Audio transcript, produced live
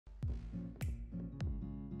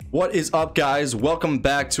What is up, guys? Welcome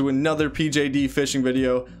back to another PJD fishing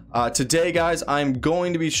video. Today, guys, I'm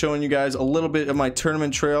going to be showing you guys a little bit of my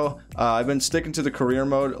tournament trail. I've been sticking to the career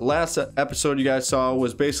mode. Last episode you guys saw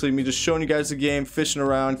was basically me just showing you guys the game, fishing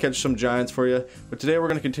around, catch some giants for you. But today we're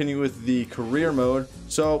going to continue with the career mode.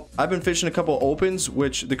 So I've been fishing a couple opens,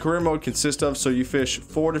 which the career mode consists of. So you fish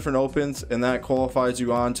 4 different opens, and that qualifies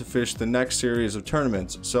you on to fish the next series of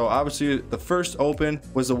tournaments. So obviously the first open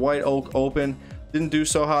was the White Oak Open. Didn't do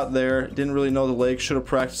so hot there. Didn't really know the lake. Should have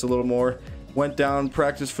practiced a little more. Went down,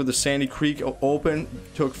 practiced for the Sandy Creek Open.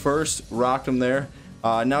 Took first, rocked them there.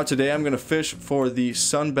 Now today I'm gonna fish for the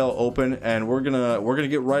Sunbelt Open, and we're gonna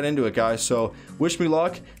get right into it, guys. So wish me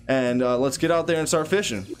luck, and let's get out there and start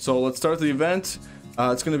fishing. So let's start the event.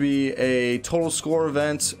 It's going to be a total score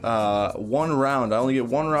event, 1 round. I only get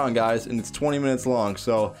 1 round, guys, and it's 20 minutes long.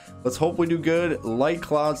 So let's hope we do good. Light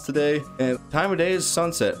clouds today, and time of day is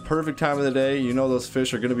sunset. Perfect time of the day. You know those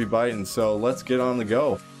fish are going to be biting, so let's get on the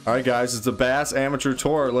go. All right, guys, it's the Bass Amateur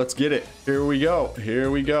Tour. Let's get it. Here we go. Here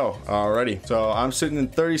we go. Alrighty. So I'm sitting in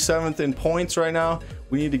 37th in points right now.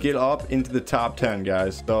 We need to get up into the top 10,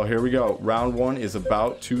 guys. So here we go. Round 1 is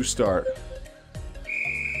about to start.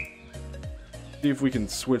 See if we can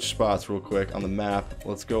switch spots real quick on the map.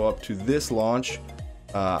 Let's go up to this launch.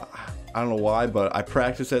 I don't know why, but I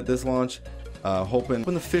practiced at this launch, hoping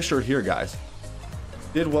when the fish are here, guys.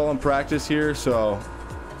 Did well in practice here, so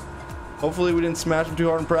hopefully we didn't smash them too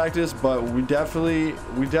hard in practice, but we definitely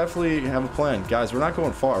have a plan, guys. We're not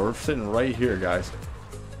going far. We're sitting right here, guys.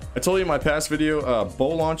 I told you in my past video,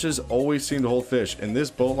 boat launches always seem to hold fish, and this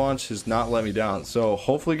boat launch has not let me down. So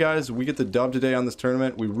hopefully, guys, we get the dub today on this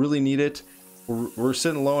tournament. We really need it. We're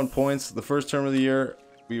sitting low in points. The first tournament of the year,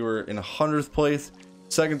 we were in 100th place.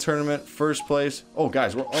 Second tournament, 1st place. Oh,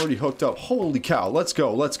 guys, we're already hooked up. Holy cow. Let's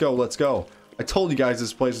go. Let's go. Let's go. I told you guys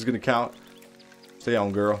this place is going to count. Stay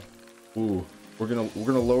on, girl. Ooh, we're gonna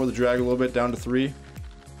lower the drag a little bit down to 3.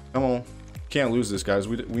 Come on. Can't lose this, guys.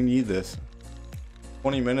 We need this.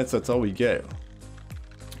 20 minutes, that's all we get.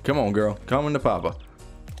 Come on, girl. Come into Papa.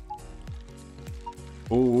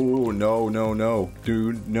 Ooh, no, no, no.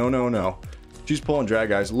 Dude, no, no, no. She's pulling drag,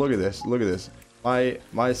 guys. Look at this. Look at this.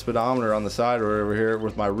 My speedometer on the side or over here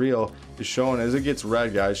with my reel is showing as it gets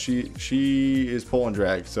red, guys. She is pulling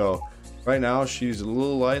drag. So right now she's a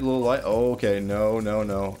little light, Oh, okay. No, no,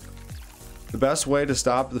 no. The best way to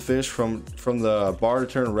stop the fish from the bar to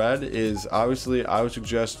turn red is obviously I would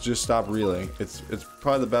suggest just stop reeling. It's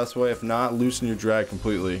probably the best way. If not, loosen your drag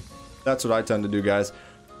completely. That's what I tend to do, guys.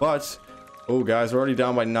 But oh, guys, we're already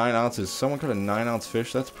down by 9 ounces. Someone caught a 9-ounce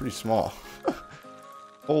fish. That's pretty small.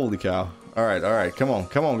 Holy cow. All right. Come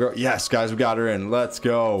on, girl. Yes, guys, we got her in. Let's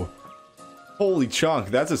go. Holy chunk.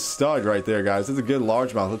 That's a stud right there, guys. That's a good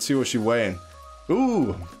largemouth. Let's see what she's weighing.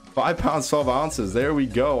 Ooh, 5 pounds, 12 ounces. There we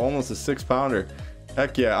go. Almost a 6-pounder.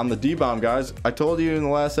 Heck yeah. On the D-bomb, guys. I told you in the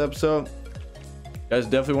last episode, you guys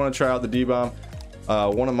definitely want to try out the D-bomb.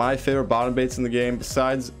 One of my favorite bottom baits in the game,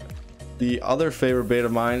 besides the other favorite bait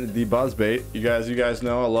of mine, the buzz bait. You guys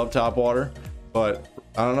know I love topwater, but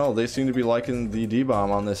I don't know, they seem to be liking the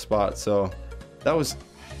D-bomb on this spot. So that was,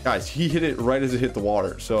 guys, he hit it right as it hit the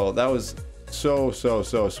water. So that was so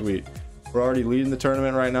sweet. We're already leading the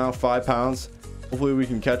tournament right now, 5 pounds. Hopefully we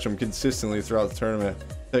can catch them consistently throughout the tournament.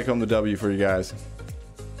 Take home the W for you guys.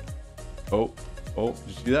 Oh, did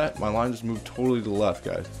you see that? My line just moved totally to the left,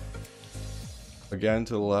 guys. Again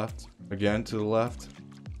to the left, again to the left.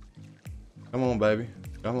 Come on, baby.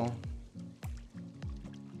 Come on.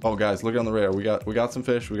 Oh, guys, look on the radar. We got some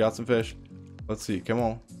fish. We got some fish. Let's see. Come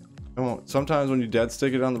on. Come on. Sometimes when you dead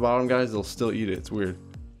stick it on the bottom, guys, they'll still eat it. It's weird.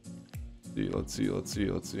 Let's see.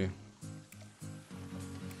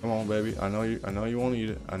 Come on, baby. I know you want to eat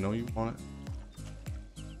it. I know you want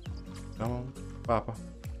it. Come on, Papa.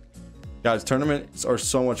 Guys, tournaments are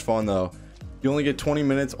so much fun, though. You only get 20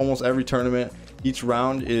 minutes almost every tournament. Each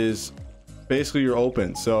round is basically you're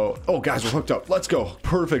open. So oh, guys, we're hooked up. Let's go.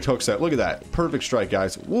 Perfect hook set. Look at that. Perfect strike,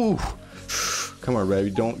 guys. Woo. Come on, baby.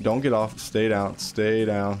 Don't get off. Stay down.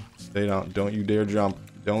 Don't you dare jump.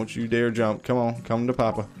 Don't you dare jump. Come on. Come to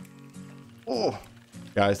Papa. Oh,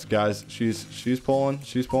 guys, she's pulling,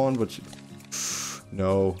 but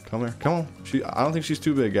no. Come here. Come on. I don't think she's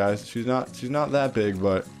too big, guys. She's not that big,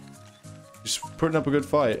 but she's putting up a good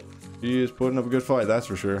fight. She is putting up a good fight, that's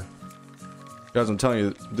for sure. Guys, I'm telling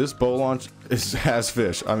you, this boat launch has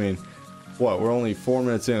fish. I mean, what? We're only 4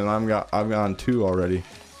 minutes in, and I've gone 2 already.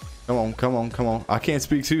 Come on. I can't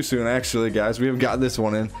speak too soon, actually, guys. We haven't got this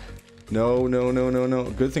one in. No.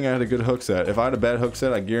 Good thing I had a good hook set. If I had a bad hook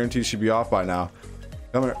set, I guarantee she'd be off by now.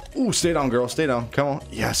 Come here. Ooh, stay down, girl. Stay down. Come on.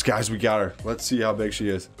 Yes, guys, we got her. Let's see how big she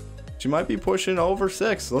is. She might be pushing over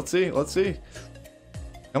 6. Let's see. Let's see.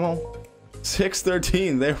 Come on.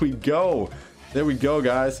 6.13. There we go. There we go,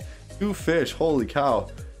 guys. 2 fish. Holy cow.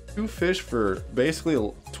 2 fish for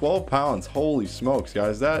basically 12 pounds. Holy smokes,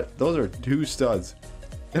 guys. Those are 2 studs.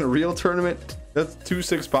 In a real tournament, that's 2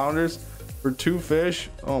 6-pounders for 2 fish.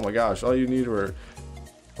 Oh my gosh. All you need were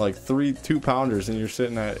like 3 2-pounders and you're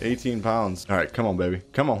sitting at 18 pounds. All right, come on, baby.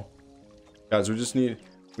 Come on. Guys,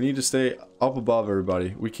 we need to stay up above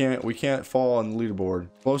everybody. We can't fall on the leaderboard.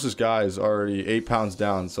 Closest guy is already 8 pounds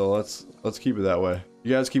down, so let's keep it that way.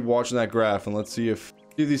 You guys keep watching that graph and let's see if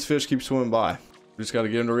these fish keep swimming by. We just got to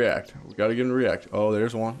get him to react. We got to get him to react. Oh,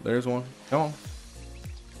 there's one. There's one. Come on.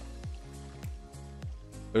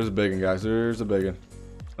 There's a big one, guys. There's a big one.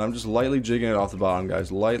 I'm just lightly jigging it off the bottom,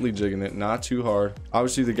 guys. Lightly jigging it, not too hard.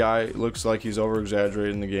 Obviously, the guy looks like he's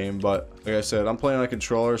over-exaggerating the game, but like I said, I'm playing on a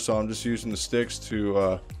controller, so I'm just using the sticks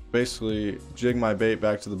to basically jig my bait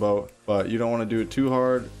back to the boat. But you don't want to do it too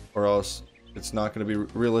hard, or else it's not going to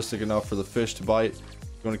be realistic enough for the fish to bite.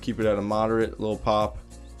 You want to keep it at a moderate little pop,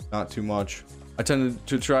 not too much. I tend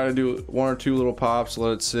to try to do 1 or 2 little pops,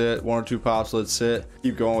 let it sit, 1 or 2 pops, let it sit.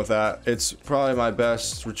 Keep going with that. It's probably my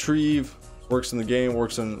best retrieve. Works in the game,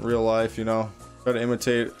 works in real life, you know. Try to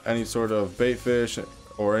imitate any sort of bait fish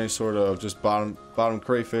or any sort of just bottom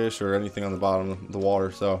crayfish or anything on the bottom of the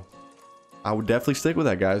water. So I would definitely stick with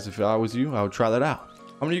that, guys. If I was you, I would try that out.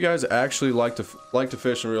 How many of you guys actually like to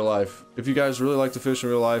fish in real life? If you guys really like to fish in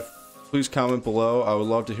real life, please comment below. I would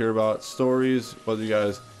love to hear about stories, whether you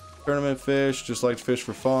guys tournament fish, just like to fish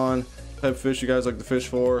for fun, type of fish you guys like to fish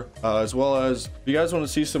for, as well as if you guys want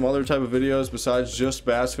to see some other type of videos besides just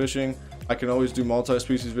bass fishing, I can always do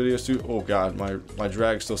multi-species videos too. Oh god, my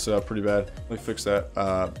drag still set up pretty bad. Let me fix that.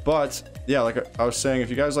 But yeah, like I was saying,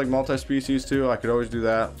 if you guys like multi-species too, I could always do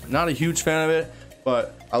that. Not a huge fan of it,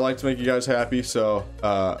 but I like to make you guys happy, so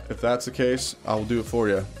if that's the case, I will do it for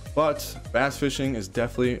you. But bass fishing is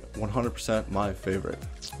definitely 100% my favorite.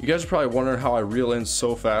 You guys are probably wondering how I reel in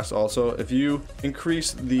so fast also. If you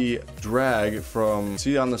increase the drag from,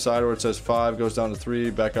 see on the side where it says 5 goes down to 3,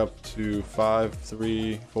 back up to 5,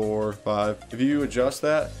 3, 4, 5. If you adjust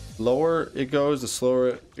that, lower it goes, the slower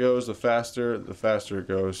it goes, the faster it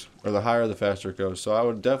goes, or the higher the faster it goes. So I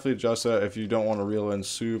would definitely adjust that if you don't want to reel in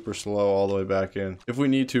super slow all the way back in. If we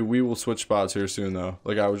need to, we will switch spots here soon though.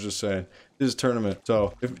 Like I was just saying, this is a tournament.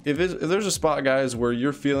 So if there's a spot, guys, where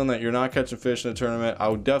you're feeling that you're not catching fish in a tournament, I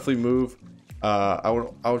would definitely move. I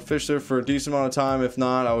would fish there for a decent amount of time. If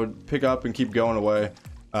not, I would pick up and keep going away.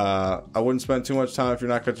 I wouldn't spend too much time if you're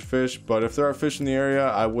not catching fish, but if there are fish in the area,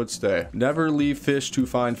 I would stay. Never leave fish to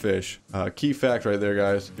find fish. Key fact right there,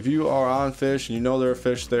 guys. If you are on fish and you know there are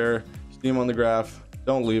fish there, see them on the graph,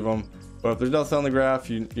 don't leave them. But if there's nothing on the graph,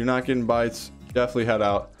 you're not getting bites, definitely head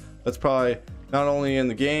out. That's probably not only in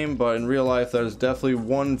the game, but in real life, that is definitely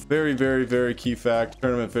one very, very, very key fact.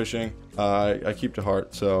 Tournament fishing, I keep to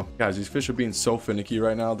heart. So guys, these fish are being so finicky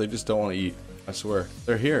right now, they just don't want to eat. I swear,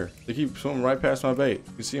 they're here. They keep swimming right past my bait.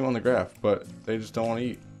 You can see them on the graph, but they just don't want to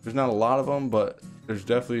eat. There's not a lot of them, but there's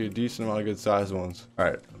definitely a decent amount of good sized ones. All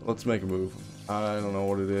right, let's make a move. I don't know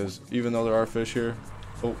what it is, even though there are fish here.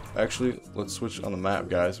 Oh, actually, let's switch on the map,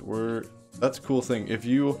 guys. That's a cool thing. If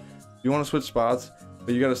you want to switch spots,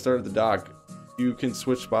 but you got to start at the dock, you can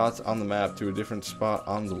switch spots on the map to a different spot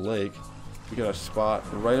on the lake. We got a spot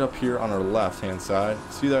right up here on our left hand side.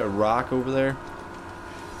 See that rock over there?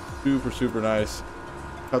 Super nice.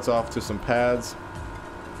 Cuts off to some pads.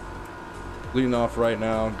 Leading off right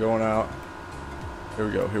now, going out. Here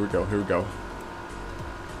we go.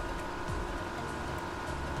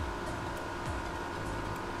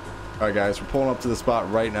 Alright guys, we're pulling up to the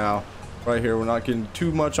spot right now. Right here, we're not getting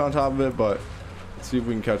too much on top of it, but let's see if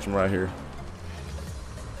we can catch them right here.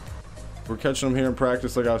 We're catching them here in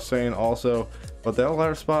practice, like I was saying also, but that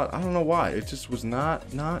ladder spot, I don't know why, it just was not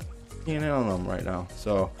keying in on them right now.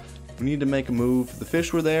 So we need to make a move. The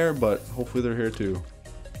fish were there, but hopefully they're here too.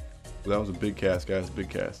 That was a big cast, guys, big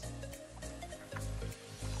cast.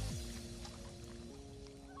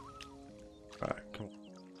 All right, come on.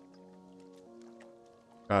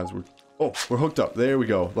 Guys, we're hooked up. There we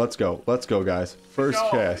go. Let's go, guys. First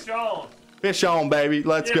cast. Fish on, baby.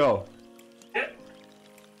 Let's go.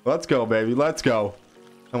 Let's go, baby. Let's go.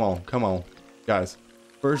 Come on, guys.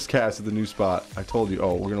 First cast at the new spot. I told you.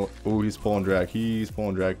 Oh, he's pulling drag.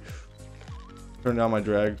 Turn down my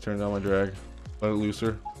drag. Let it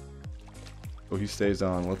looser. Oh, he stays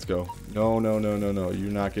on. Let's go. No.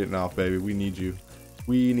 You're not getting off, baby. We need you.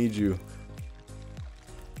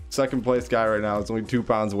 Second place guy right now. It's only 2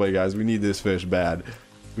 pounds away, guys. We need this fish bad.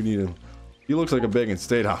 We need him. He looks like a big and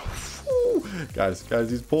stayed on. Guys,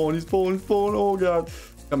 he's pulling. Oh god.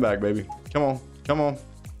 Come back, baby. Come on. Come on.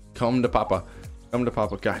 Come to Papa. Come to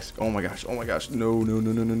Papa. Guys. Oh my gosh. Oh my gosh. No, no,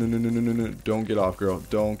 no, no, no, no, no, no, no, no, no. Don't get off, girl.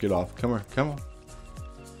 Don't get off. Come here. Come on.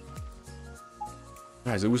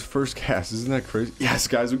 Guys, it was first cast. Isn't that crazy? Yes,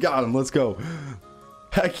 guys. We got him. Let's go.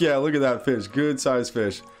 Heck yeah. Look at that fish. Good size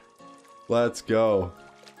fish. Let's go.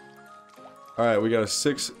 All right. We got a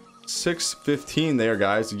 615 there,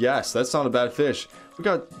 guys. Yes, that's not a bad fish. We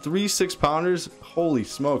got 3 6-pounders. Holy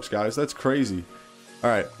smokes, guys. That's crazy. All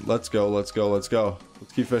right. Let's go. Let's go. Let's go.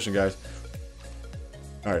 Let's keep fishing, guys.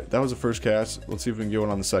 All right. That was the first cast. Let's see if we can get one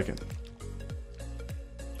on the second.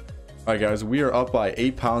 All right, guys. We are up by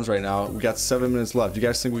 8 pounds right now. We got 7 minutes left. You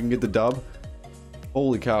guys think we can get the dub?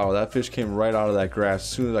 Holy cow. That fish came right out of that grass as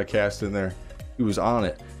soon as I cast in there. He was on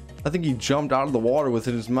it. I think he jumped out of the water with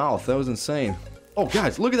it in his mouth. That was insane. Oh,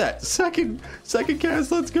 guys, look at that. Second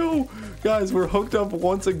cast. Let's go. Guys, we're hooked up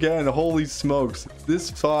once again. Holy smokes. This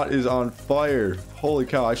spot is on fire. Holy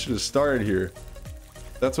cow. I should have started here.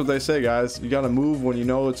 That's what they say, guys. You got to move when you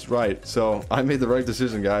know it's right. So I made the right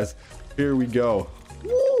decision, guys. Here we go.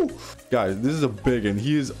 Woo! Guys, this is a big one.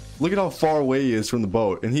 Look at how far away he is from the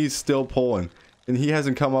boat. And he's still pulling. And he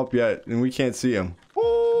hasn't come up yet. And we can't see him.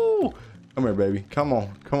 Woo! Come here, baby. Come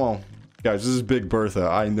on. Come on. Guys, this is Big Bertha.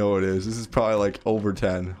 I know it is. This is probably like over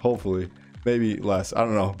 10. Hopefully. Maybe less. I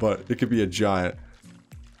don't know. But it could be a giant.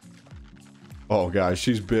 Oh, guys.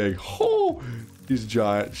 She's big. Oh! She's a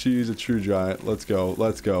giant. She's a true giant. Let's go.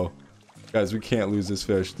 Let's go. Guys, we can't lose this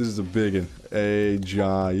fish. This is a big one. A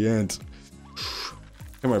giant.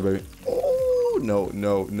 Come here, baby. Oh! No,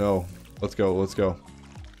 no, no. Let's go. Let's go.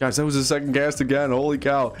 Guys, that was the second cast again. Holy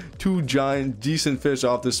cow. 2 giant, decent fish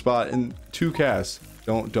off this spot in 2 casts.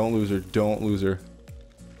 Don't lose her. Don't lose her.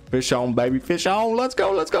 Fish on, baby. Fish on. Let's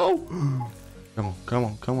go. Let's go. Come on. Come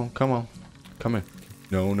on. Come on. Come on. Come in.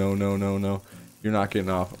 No, no, no, no, no. You're not getting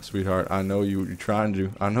off, sweetheart. I know you're trying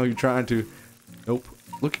to. I know you're trying to. Nope.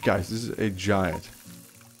 Look, guys. This is a giant.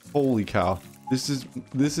 Holy cow. This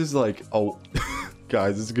is like, oh,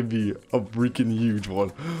 guys, this is going to be a freaking huge one.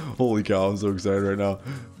 Holy cow. I'm so excited right now.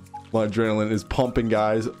 My adrenaline is pumping,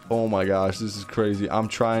 guys. Oh my gosh, this is crazy. I'm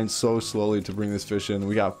trying so slowly to bring this fish in.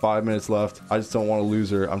 We got 5 minutes left. I just don't want to lose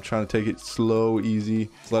her. I'm trying to take it slow, easy.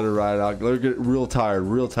 Just let her ride out. Let her get real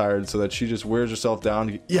tired so that she just wears herself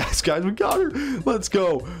down. Yes, guys, we got her. Let's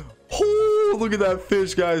go. Oh, look at that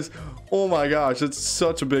fish, guys. Oh my gosh, it's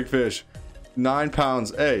such a big fish. 9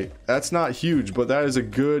 pounds. Hey, that's not huge, but that is a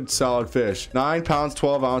good solid fish. 9 pounds,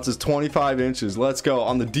 12 ounces, 25 inches. Let's go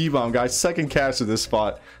on the D-bomb, guys. Second cast of this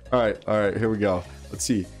spot. All right, here we go. Let's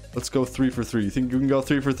see. Let's go 3 for 3. You think you can go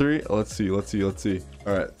 3 for 3? Let's see.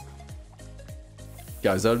 All right,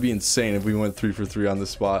 guys, that would be insane if we went 3 for 3 on this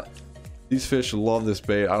spot. These fish love this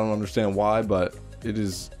bait. I don't understand why, but it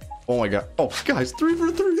is. Oh my god. Oh, guys, 3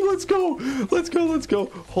 for 3. Let's go. Let's go.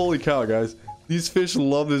 Holy cow, guys. These fish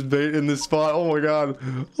love this bait in this spot. Oh my god.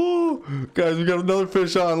 Oh, guys, we got another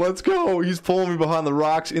fish on. Let's go. He's pulling me behind the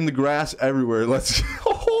rocks, in the grass, everywhere. Let's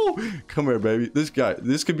oh, come here, baby. This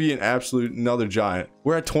could be an absolute another giant.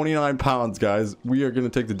 We're at 29 pounds, guys. We are going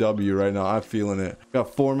to take the W right now. I'm feeling it.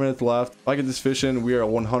 Got 4 minutes left. If I get this fish in, we are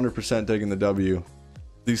 100% taking the W.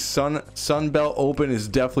 The Sunbelt Open is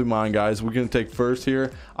definitely mine, guys. We're going to take first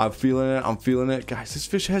here. I'm feeling it. Guys, this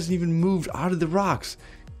fish hasn't even moved out of the rocks.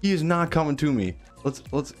 He is not coming to me. Let's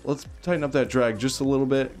tighten up that drag just a little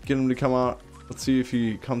bit. Get him to come out. Let's see if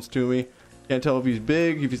he comes to me. Can't tell if he's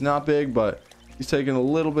big, if he's not big, but he's taking a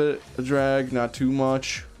little bit of drag, not too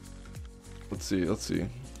much. Let's see.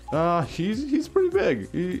 He's pretty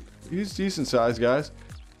big. He's decent size, guys.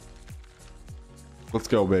 Let's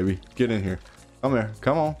go, baby. Get in here. Come here.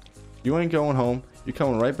 Come on. You ain't going home. You're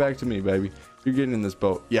coming right back to me, baby. You're getting in this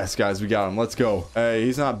boat. Yes, guys, we got him. Let's go. Hey,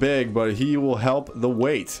 he's not big, but he will help the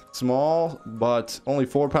weight. Small, but only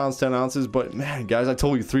 4 pounds, 10 ounces. But man, guys, I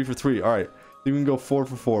told you 3 for 3. All right, you can go 4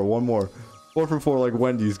 for 4. One more. 4 for 4 like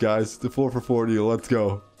Wendy's, guys. The 4 for 4 deal. Let's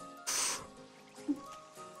go.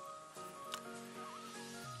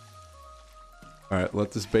 All right,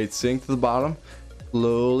 let this bait sink to the bottom.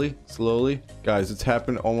 Slowly. Guys, it's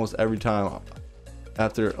happened almost every time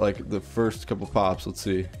after like the first couple pops. Let's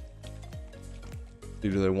see. Do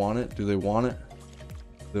they want it? Do they want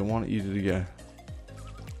to eat it again?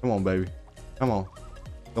 Come on, baby. Come on.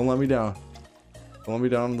 Don't let me down. Don't let me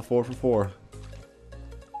down on the 4 for 4.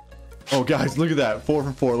 Oh, guys, look at that. 4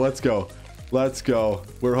 for 4. Let's go.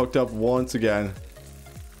 We're hooked up once again.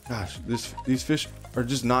 Gosh, these fish are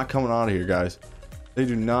just not coming out of here, guys. They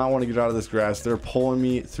do not want to get out of this grass. They're pulling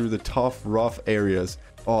me through the tough, rough areas.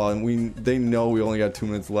 Oh, and they know we only got 2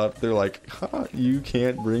 minutes left. They're like, you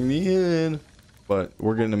can't bring me in. But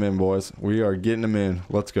we're getting them in, boys. We are getting them in.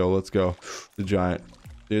 Let's go. The giant.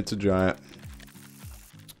 It's a giant.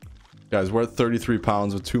 Guys, we're at 33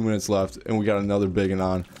 pounds with 2 minutes left, and we got another big one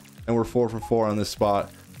on. And we're 4 for 4 on this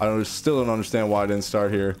spot. Still don't understand why I didn't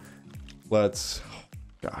start here. Gosh,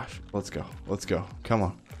 let's go. Let's go. Come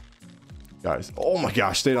on. Guys, oh my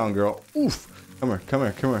gosh, stay down, girl. Oof. Come here, come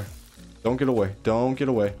here, come here. Don't get away. Don't get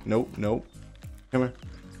away. Nope, nope. Come here.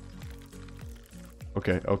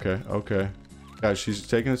 Okay, okay, okay. Guys, she's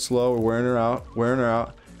taking it slow. We're wearing her out. Wearing her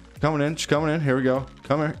out. Coming in. She's coming in. Here we go.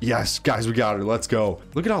 Come here. Yes, guys, we got her. Let's go.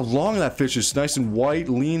 Look at how long that fish is. Nice and white,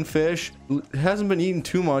 lean fish. It hasn't been eating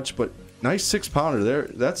too much, but nice 6-pounder there.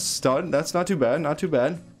 That's stud. That's not too bad. Not too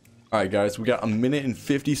bad. All right, guys, we got 1 minute and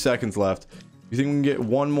 50 seconds left. You think we can get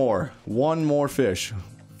one more fish?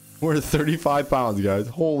 We're at 35 pounds, guys.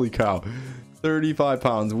 Holy cow. 35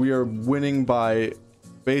 pounds. We are winning by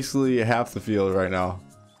basically half the field right now.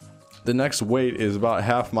 The next weight is about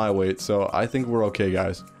half my weight, so I think we're okay,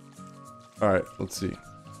 guys. All right, let's see.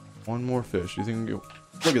 One more fish. You think we can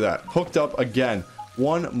get... Look at that. Hooked up again.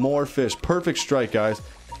 One more fish. Perfect strike, guys.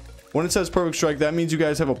 When it says perfect strike, that means you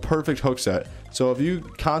guys have a perfect hook set. So if you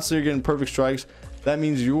constantly are getting perfect strikes, that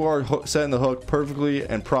means you are setting the hook perfectly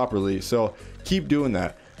and properly. So keep doing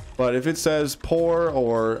that. But if it says poor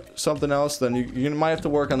or something else, then you might have to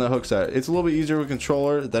work on the hook set. It's a little bit easier with a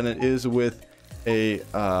controller than it is with a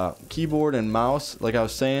keyboard and mouse. Like I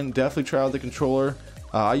was saying, definitely try out the controller.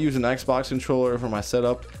 I use an Xbox controller for my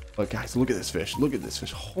setup. But guys, look at this fish. Look at this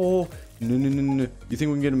fish. Oh, no. You think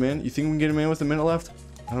we can get him in? You think we can get him in with a minute left?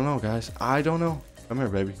 I don't know, guys. I don't know. Come here,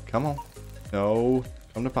 baby. Come on. No.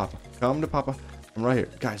 Come to Papa. Come to Papa. I'm right here.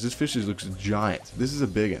 Guys, this fish looks giant. This is a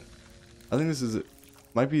big one. I think this is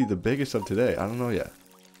might be the biggest of today. I don't know yet.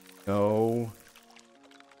 No.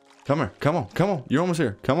 Come here. Come on. Come on. You're almost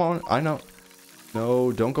here. Come on. I know.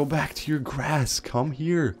 No, don't go back to your grass. Come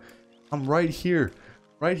here. I'm right here.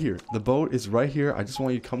 Right here. The boat is right here. I just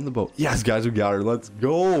want you to come to the boat. Yes, guys, we got her. Let's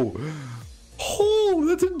go. Oh,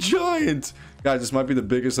 that's a giant. Guys, this might be the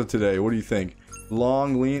biggest of today. What do you think?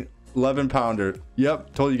 Long, lean, 11-pounder.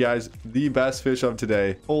 Yep, told you guys, the best fish of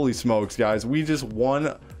today. Holy smokes, guys. We just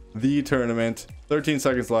won the tournament. 13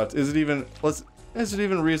 seconds left. Is it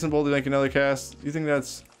even reasonable to make another cast? You think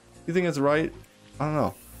that's right? I don't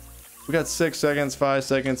know. We got 6 seconds, 5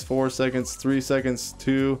 seconds, 4 seconds, 3 seconds,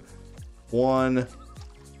 2, 1.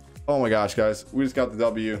 Oh my gosh, guys, we just got the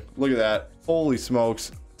W. Look at that. Holy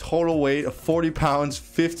smokes. Total weight of 40 pounds,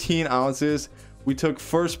 15 ounces. We took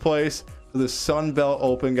first place for the Sunbelt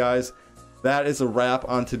Open, guys. That is a wrap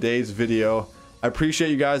on today's video. I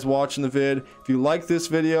appreciate you guys watching the vid. If you like this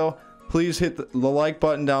video, please hit the like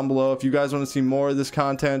button down below. If you guys want to see more of this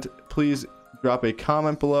content, please drop a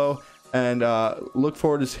comment below. And look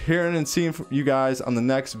forward to hearing and seeing you guys on the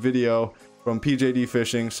next video from PJD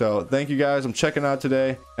Fishing. So thank you guys. I'm checking out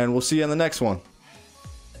today, and we'll see you on the next one.